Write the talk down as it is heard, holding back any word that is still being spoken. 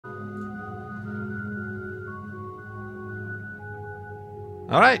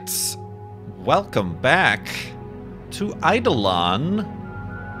Alright, welcome back to Eidolon,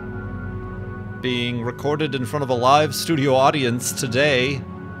 being recorded in front of a live studio audience today,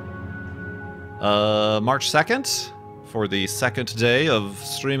 March 2nd, for the second day of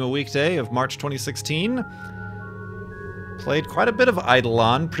Stream a Weekday of March 2016. Played quite a bit of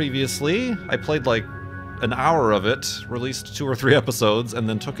Eidolon previously. I played like an hour of it, released 2 or 3 episodes, and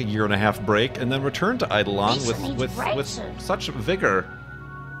then took a 1.5-year break, and then returned to Eidolon with such vigor.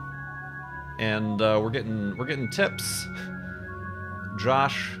 And we're getting tips.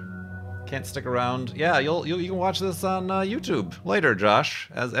 Josh can't stick around. Yeah, you can watch this on YouTube later, Josh,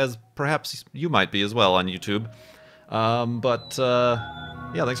 as perhaps you might be as well on YouTube.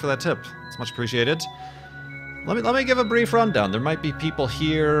 Yeah, thanks for that tip. It's much appreciated. Let me give a brief rundown. There might be people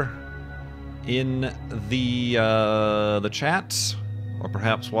here in the chat, or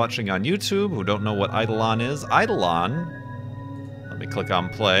perhaps watching on YouTube, who don't know what Eidolon is. Eidolon, let me click on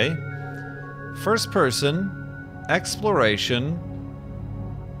play. First person, exploration,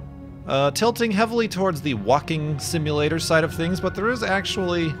 tilting heavily towards the walking simulator side of things, but there is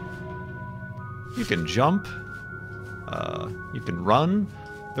actually, you can jump, you can run.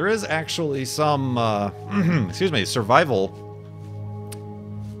 There is actually some, excuse me, survival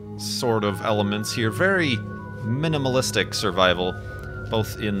sort of elements here. Very minimalistic survival,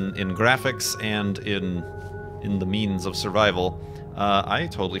 both in graphics and in the means of survival. I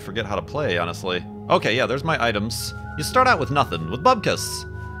totally forget how to play, honestly. Okay, yeah, there's my items. You start out with nothing, with bubkas.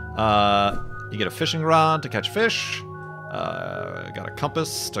 You get a fishing rod to catch fish. Got a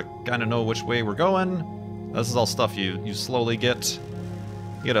compass to kind of know which way we're going. This is all stuff you slowly get.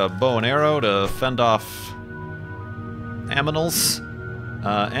 You get a bow and arrow to fend off aminals.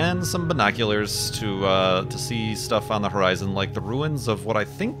 And some binoculars to see stuff on the horizon, like the ruins of what I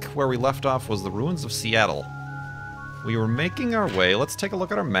think where we left off was the ruins of Seattle. We were making our way. Let's take a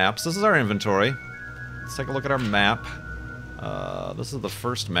look at our maps. This is our inventory. Let's take a look at our map. This is the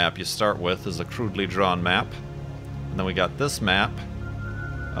first map you start with, is a crudely drawn map. And then we got this map.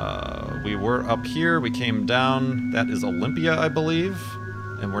 We were up here, we came down. That is Olympia, I believe.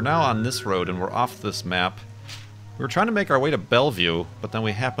 And we're now on this road, and we're off this map. We were trying to make our way to Bellvue, but then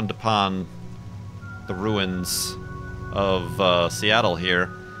we happened upon the ruins of Seattle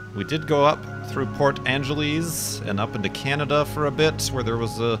here. We did go up through Port Angeles and up into Canada for a bit, where there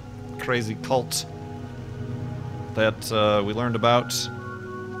was a crazy cult that we learned about.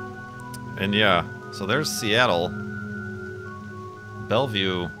 And yeah, so there's Seattle.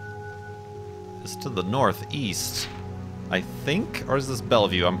 Bellvue is to the northeast, I think? Or is this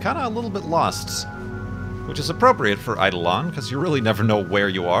Bellvue? I'm kind of a little bit lost. Which is appropriate for Eidolon, because you really never know where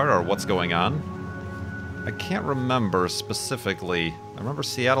you are or what's going on. I can't remember specifically. I remember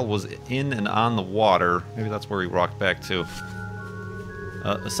Seattle was in and on the water. Maybe that's where we walked back to.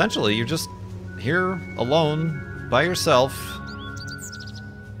 Essentially, you're just here alone, by yourself,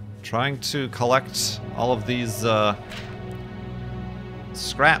 trying to collect all of these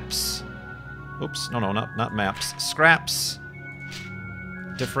scraps. Oops, no, not maps. Scraps.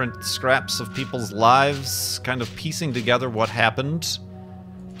 Different scraps of people's lives, kind of piecing together what happened.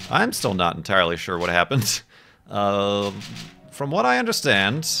 I'm still not entirely sure what happened. From what I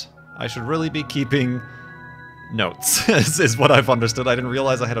understand, I should really be keeping notes, is what I've understood. I didn't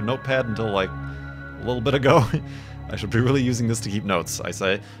realize I had a notepad until like a little bit ago. I should be really using this to keep notes, I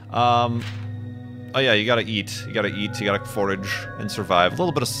say. Oh yeah, you gotta eat. You gotta forage and survive. A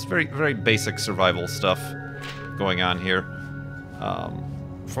little bit of very, very basic survival stuff going on here.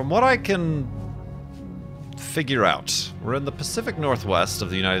 From what I can figure out, we're in the Pacific Northwest of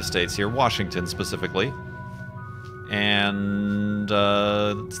the United States here, Washington specifically. And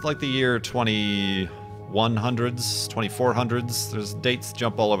it's like the year 2100s, 2400s. There's dates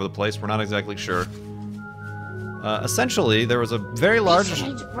jump all over the place. We're not exactly sure. Essentially, there was a very large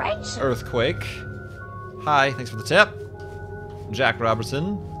earthquake. Hi, thanks for the tip. Jack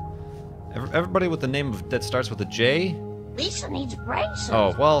Robertson. Everybody with the name that starts with a J. Lisa needs braces.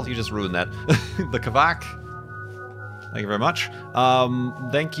 Oh, well, you just ruined that. The Kavak. Thank you very much.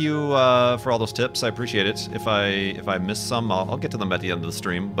 Thank you for all those tips. I appreciate it. If I miss some, I'll get to them at the end of the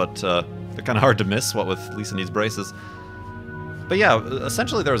stream, but they're kind of hard to miss, what with Lisa needs braces. But yeah,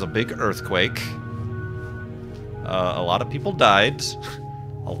 essentially there was a big earthquake. A lot of people died.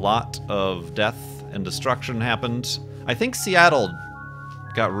 A lot of death and destruction happened. I think Seattle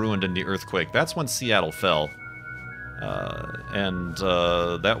got ruined in the earthquake. That's when Seattle fell.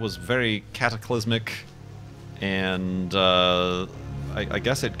 That was very cataclysmic, and I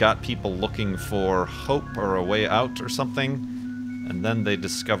guess it got people looking for hope or a way out or something, and then they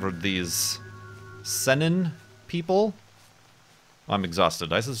discovered these Senin people. I'm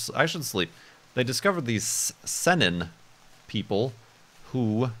exhausted. I should sleep. They discovered these Senin people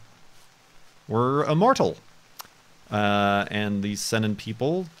who were immortal. And these Senin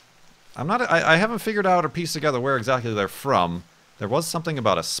people, I haven't figured out or pieced together where exactly they're from. There was something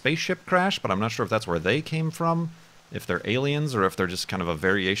about a spaceship crash, but I'm not sure if that's where they came from, if they're aliens, or if they're just kind of a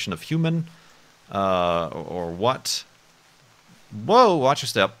variation of human, or what. Whoa, watch your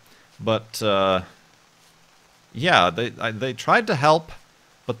step. But, yeah, they tried to help,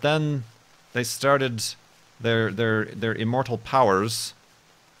 but then they started their immortal powers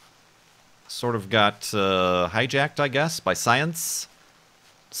sort of got hijacked, I guess, by science.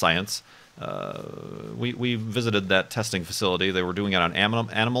 We visited that testing facility. They were doing it on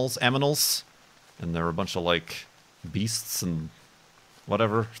animals, and there were a bunch of like beasts and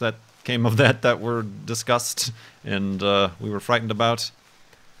whatever that came of that were discussed, and we were frightened about.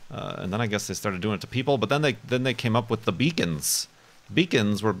 And then I guess they started doing it to people. But then they came up with the beacons.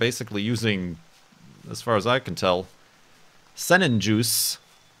 Beacons were basically using, as far as I can tell, Senin juice.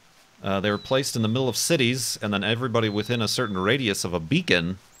 They were placed in the middle of cities, and then everybody within a certain radius of a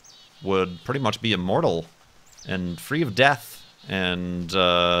beacon would pretty much be immortal and free of death. And,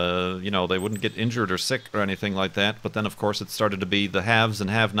 you know, they wouldn't get injured or sick or anything like that. But then, of course, it started to be the haves and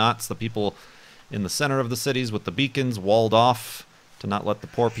have-nots, the people in the center of the cities with the beacons walled off to not let the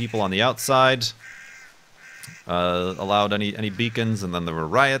poor people on the outside allowed any beacons. And then there were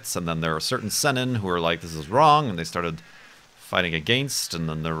riots, and then there were certain Senin who were like, this is wrong, and they started fighting against, and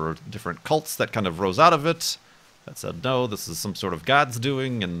then there were different cults that kind of rose out of it that said, no, this is some sort of God's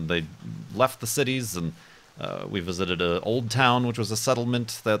doing, and they left the cities, and we visited an old town, which was a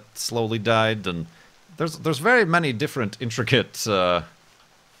settlement that slowly died, and there's very many different intricate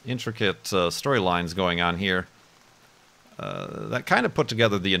storylines going on here that kind of put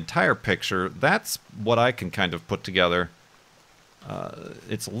together the entire picture. That's what I can kind of put together.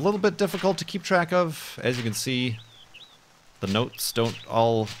 It's a little bit difficult to keep track of. As you can see, the notes don't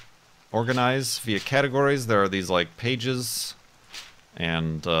all organize via categories. There are these like pages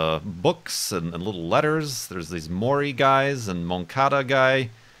and books and little letters. There's these Mori guys and Moncada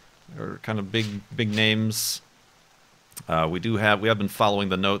guy. They're kind of big names. We have been following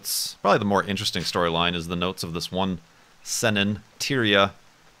the notes. Probably the more interesting storyline is the notes of this one Senin, Tyria,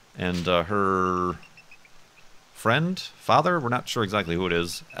 and her friend, father. We're not sure exactly who it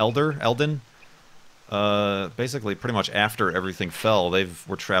is. Eldon. Basically, pretty much after everything fell,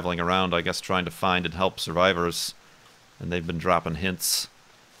 were traveling around, I guess, trying to find and help survivors, and they've been dropping hints.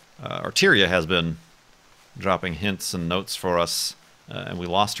 Or Tyria has been dropping hints and notes for us, and we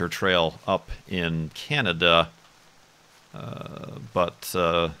lost her trail up in Canada. But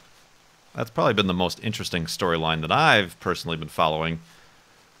that's probably been the most interesting storyline that I've personally been following.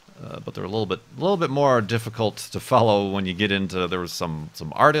 But they're a little bit more difficult to follow when you get into. There was some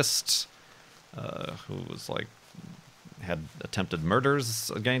artists who was like had attempted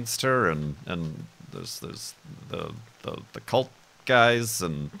murders against her, and there's the cult guys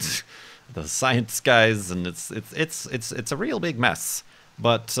and the science guys, and it's a real big mess.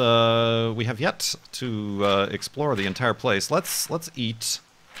 But we have yet to explore the entire place. Let's eat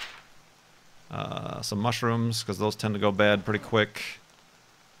some mushrooms, because those tend to go bad pretty quick.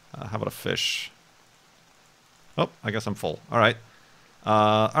 How about a fish? Oh, I guess I'm full. All right,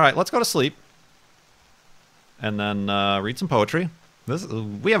 let's go to sleep. And then read some poetry.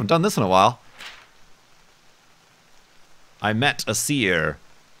 We haven't done this in a while. I met a seer,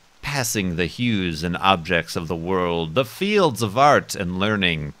 passing the hues and objects of the world, the fields of art and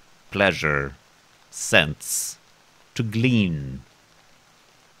learning, pleasure, sense, to glean.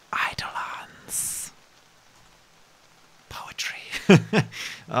 Eidolons. Poetry.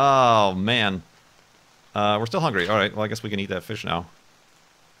 Oh, man. We're still hungry. All right, well, I guess we can eat that fish now.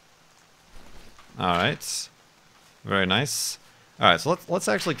 All right. Very nice. All right, so let's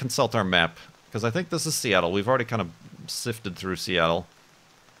actually consult our map, because I think this is Seattle. We've already kind of sifted through Seattle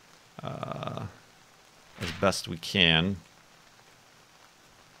as best we can.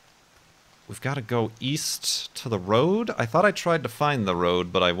 We've got to go east to the road. I thought I tried to find the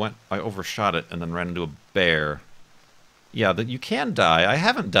road, but I overshot it and then ran into a bear. Yeah, that you can die. I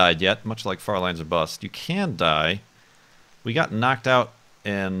haven't died yet, much like Far Lines or Bust. You can die. We got knocked out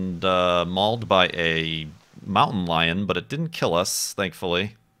and mauled by a mountain lion, but it didn't kill us,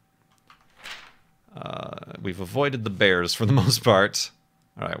 thankfully. We've avoided the bears for the most part.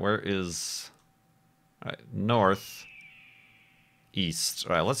 Alright, where is... Alright, north. East.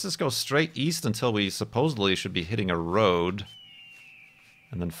 Alright, let's just go straight east until we supposedly should be hitting a road.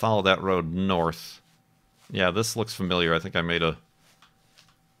 And then follow that road north. Yeah, this looks familiar. I think I made a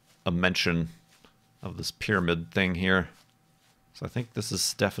mention of this pyramid thing here. So I think this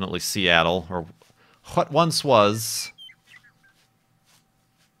is definitely Seattle, or what once was.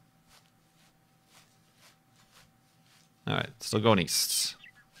 Alright, still going east.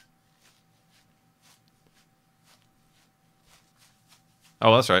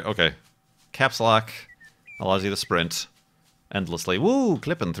 Oh, that's right, okay. Caps lock allows you to sprint endlessly. Woo!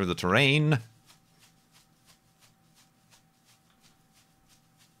 Clipping through the terrain.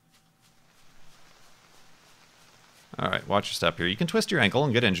 Alright, watch your step here. You can twist your ankle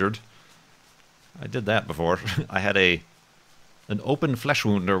and get injured. I did that before. I had an open flesh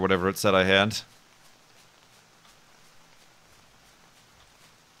wound or whatever it said I had.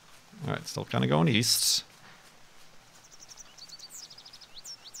 Alright, still kind of going east.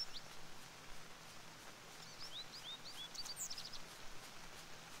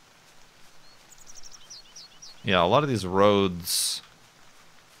 Yeah, a lot of these roads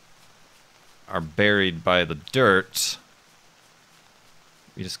are buried by the dirt.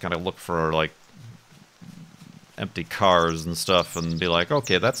 You just kind of look for, like, empty cars and stuff and be like,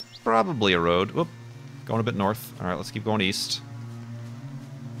 okay, that's probably a road. Whoop, going a bit north. Alright, let's keep going east.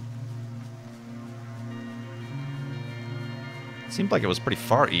 Seemed like it was pretty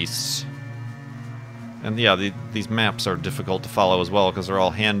far east. And yeah, these maps are difficult to follow as well because they're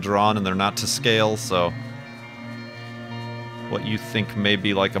all hand-drawn and they're not to scale, so what you think may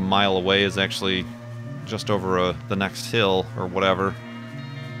be like a mile away is actually just over the next hill or whatever.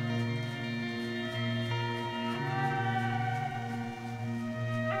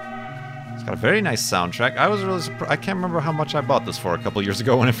 It's got a very nice soundtrack. I was really surprised. I can't remember how much I bought this for a couple years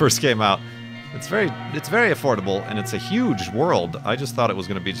ago when it first came out. It's very affordable, and it's a huge world. I just thought it was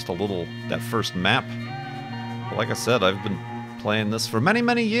going to be just a little, that first map. But like I said, I've been playing this for many,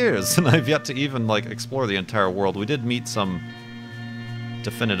 many years, and I've yet to even, like, explore the entire world. We did meet some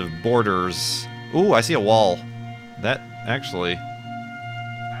definitive borders. Ooh, I see a wall. That, actually...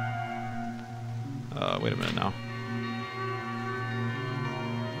 wait a minute now.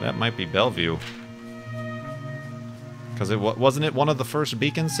 That might be Bellvue. Because wasn't it one of the first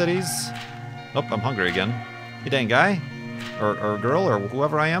beacon cities? Oh, I'm hungry again. You dang guy? Or girl, or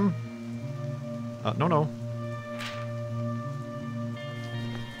whoever I am? No.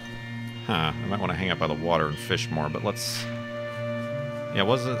 Huh, I might want to hang out by the water and fish more, but let's... Yeah,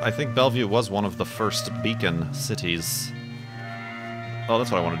 I think Bellvue was one of the first beacon cities. Oh, that's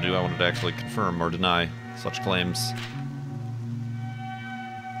what I wanted to do. I wanted to actually confirm or deny such claims.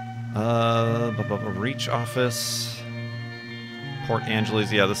 Reach office... Port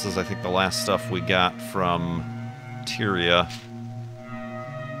Angeles, yeah, this is, I think, the last stuff we got from Tyria.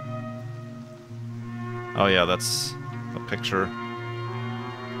 Oh yeah, that's a picture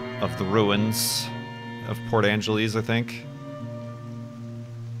of the ruins of Port Angeles, I think.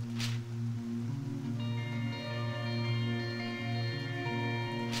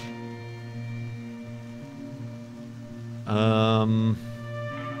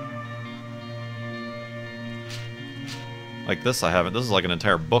 Like this I haven't. This is like an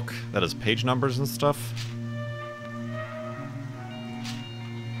entire book that has page numbers and stuff.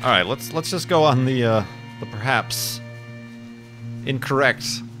 Alright, let's just go on the perhaps incorrect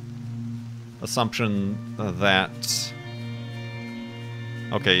assumption that...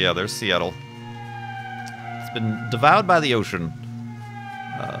 Okay, yeah, there's Seattle. It's been devoured by the ocean.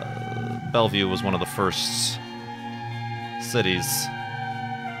 Bellvue was one of the first cities.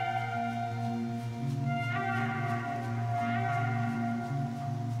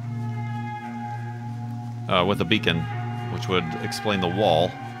 With a beacon, which would explain the wall.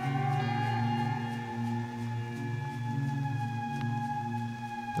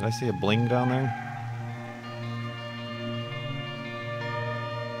 Did I see a bling down there?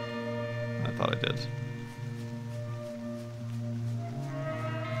 I thought I did.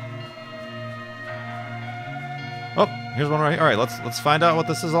 Oh, here's one right here. All right, let's find out what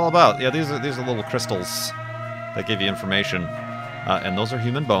this is all about. Yeah, these are little crystals that give you information, and those are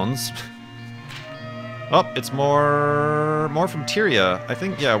human bones. Oh, it's more from Tyria. I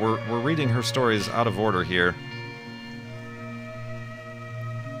think, yeah, we're reading her stories out of order here.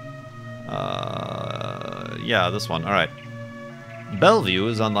 Yeah, this one. All right. Bellvue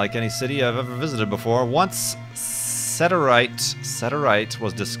is unlike any city I've ever visited before. Once Ceterite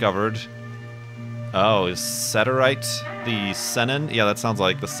was discovered. Oh, is Ceterite the senin? Yeah, that sounds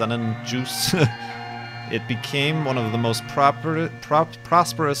like the senin juice. It became one of the most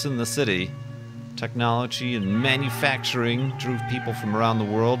prosperous in the city. Technology and manufacturing drew people from around the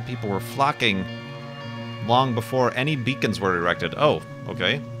world. People were flocking long before any beacons were erected. Oh,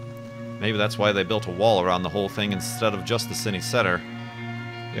 okay. Maybe that's why they built a wall around the whole thing instead of just the city center.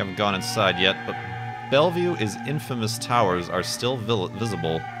 We haven't gone inside yet, but Bellvue's infamous towers are still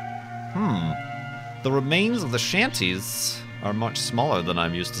visible. The remains of the shanties are much smaller than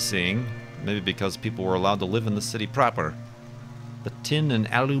I'm used to seeing. Maybe because people were allowed to live in the city proper. The tin and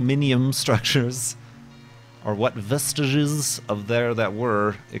aluminium structures, or what vestiges of there that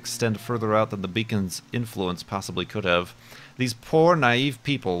were, extend further out than the beacon's influence possibly could have. These poor, naive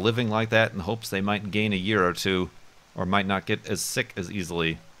people living like that in hopes they might gain a year or two, or might not get as sick as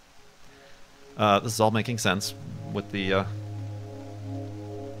easily. This is all making sense with the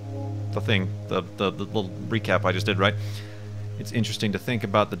little recap I just did, right? It's interesting to think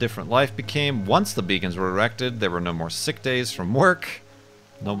about the different life became. Once the beacons were erected, there were no more sick days from work.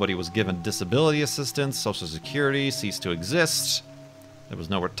 Nobody was given disability assistance. Social Security ceased to exist. There was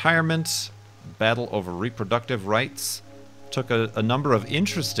no retirement. Battle over reproductive rights took a number of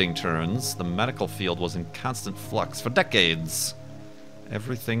interesting turns. The medical field was in constant flux for decades.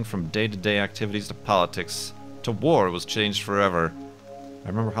 Everything from day-to-day activities to politics to war was changed forever. I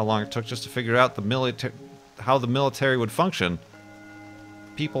remember how long it took just to figure out how the military would function.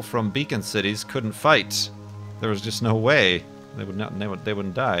 People from beacon cities couldn't fight. There was just no way. They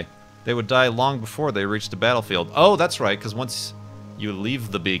wouldn't die. They would die long before they reached the battlefield. Oh, that's right, because once you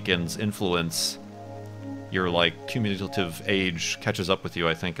leave the beacon's influence, your, like, cumulative age catches up with you,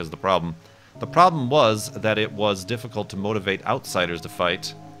 I think, is the problem. The problem was that it was difficult to motivate outsiders to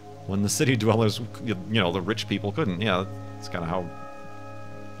fight when the city dwellers, you know, the rich people couldn't. Yeah, that's kind of how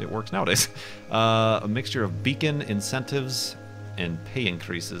it works nowadays. A mixture of beacon incentives and pay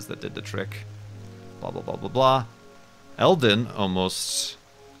increases that did the trick. Blah, blah, blah, blah, blah. Eldon almost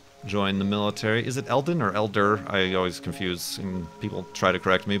joined the military. Is it Eldon or Elder? I always confuse, and people try to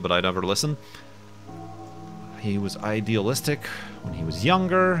correct me, but I never listen. He was idealistic when he was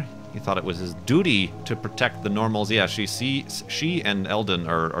younger. He thought it was his duty to protect the normals. Yeah, she and Eldon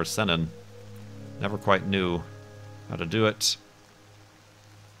are Senin. Never quite knew how to do it.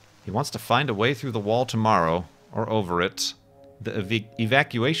 He wants to find a way through the wall tomorrow, or over it. The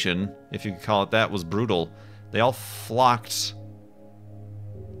evacuation, if you could call it that, was brutal. They all flocked.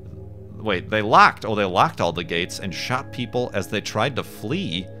 Wait, they locked. Oh, they locked all the gates and shot people as they tried to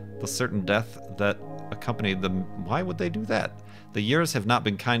flee the certain death that accompanied them. Why would they do that? The years have not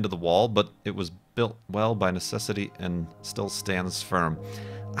been kind to the wall, but it was built well by necessity and still stands firm.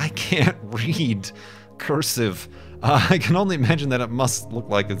 I can't read cursive. I can only imagine that it must look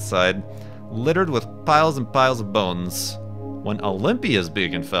like inside. Littered with piles and piles of bones. When Olympia's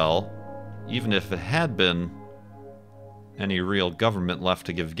beacon fell, even if it had been any real government left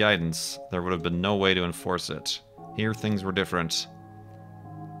to give guidance, there would have been no way to enforce it. Here things were different.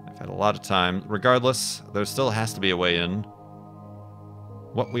 I've had a lot of time. Regardless, there still has to be a way in.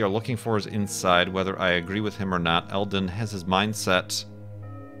 What we are looking for is inside, whether I agree with him or not. Eldon has his mind set.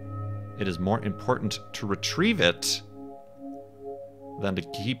 It is more important to retrieve it than to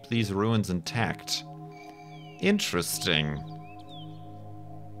keep these ruins intact. Interesting.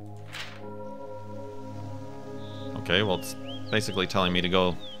 Okay, well, it's basically telling me to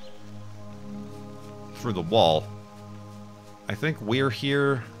go through the wall. I think we're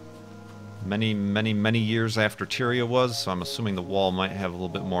here many, many, many years after Tyria was, so I'm assuming the wall might have a little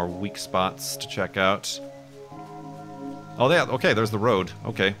bit more weak spots to check out. Oh, yeah, okay, there's the road.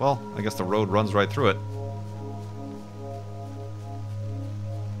 Okay, well, I guess the road runs right through it.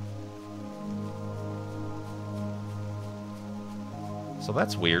 So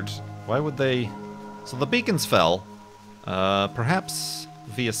that's weird. Why would they... So the beacons fell. Perhaps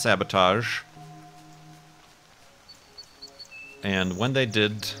via sabotage. And when they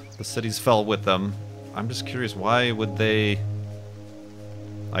did, the cities fell with them. I'm just curious, why would they...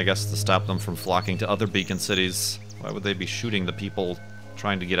 I guess to stop them from flocking to other beacon cities. Why would they be shooting the people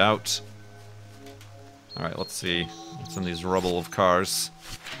trying to get out? Alright, let's see. What's in these rubble of cars?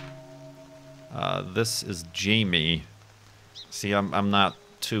 This is Jamie. See, I'm not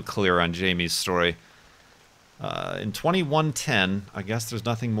too clear on Jamie's story. In 2110, I guess there's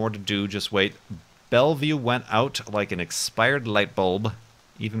nothing more to do, just wait. Bellvue went out like an expired light bulb.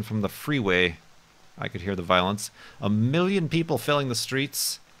 Even from the freeway, I could hear the violence. 1 million people filling the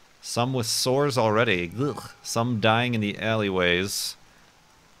streets. Some with sores already. Ugh. Some dying in the alleyways.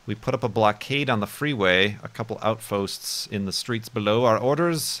 We put up a blockade on the freeway. A couple outposts in the streets below. Our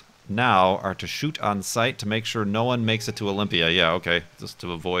orders now are to shoot on sight to make sure no one makes it to Olympia. Yeah, okay. Just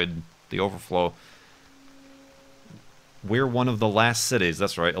to avoid the overflow. We're one of the last cities.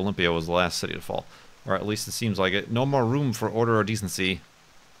 That's right. Olympia was the last city to fall. Or at least it seems like it. No more room for order or decency.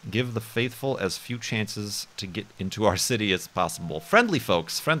 Give the faithful as few chances to get into our city as possible. Friendly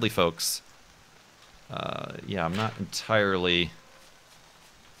folks. Friendly folks. Yeah, I'm not entirely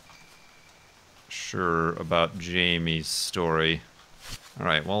sure about Jamie's story.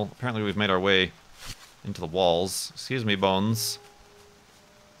 Alright, well, apparently we've made our way into the walls. Excuse me, Bones.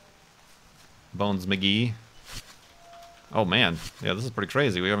 Bones McGee. Oh man, yeah, this is pretty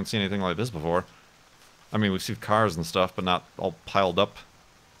crazy. We haven't seen anything like this before. I mean, we've seen cars and stuff, but not all piled up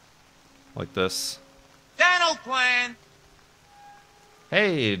like this. Dental plan!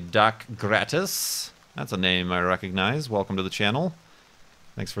 Hey, Doc Gratis. That's a name I recognize. Welcome to the channel.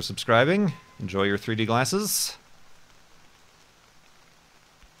 Thanks for subscribing. Enjoy your 3D glasses.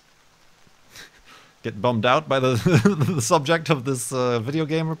 Get bummed out by the, the subject of this video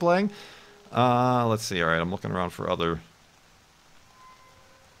game we're playing. Let's see. Alright, I'm looking around for other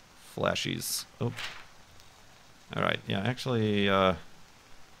flashies. Oh. Alright, yeah, actually, I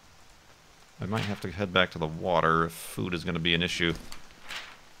might have to head back to the water if food is going to be an issue.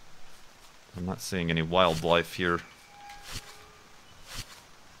 I'm not seeing any wildlife here.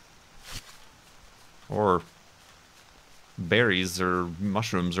 Or berries or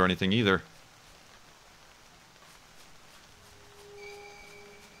mushrooms or anything either.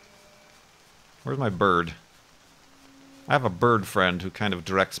 Where's my bird? I have a bird friend who kind of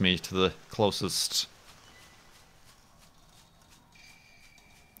directs me to the closest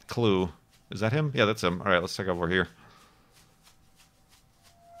clue. Is that him? Yeah, that's him. Alright, let's check over here.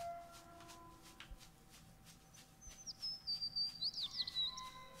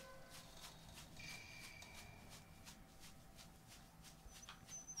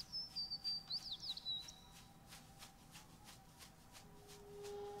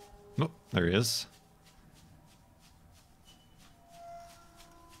 Oh, there he is.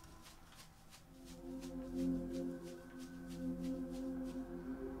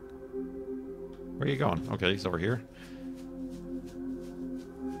 Where are you going? Okay, he's over here.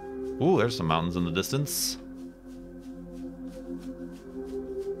 Ooh, there's some mountains in the distance.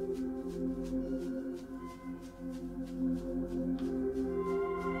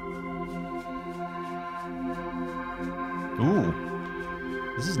 Ooh.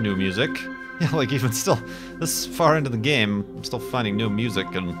 This is new music. Yeah, like even still, this far into the game, I'm still finding new music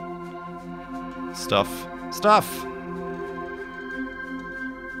and stuff. Stuff!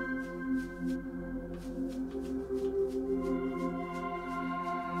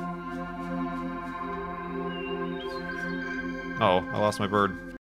 Oh, I lost my bird.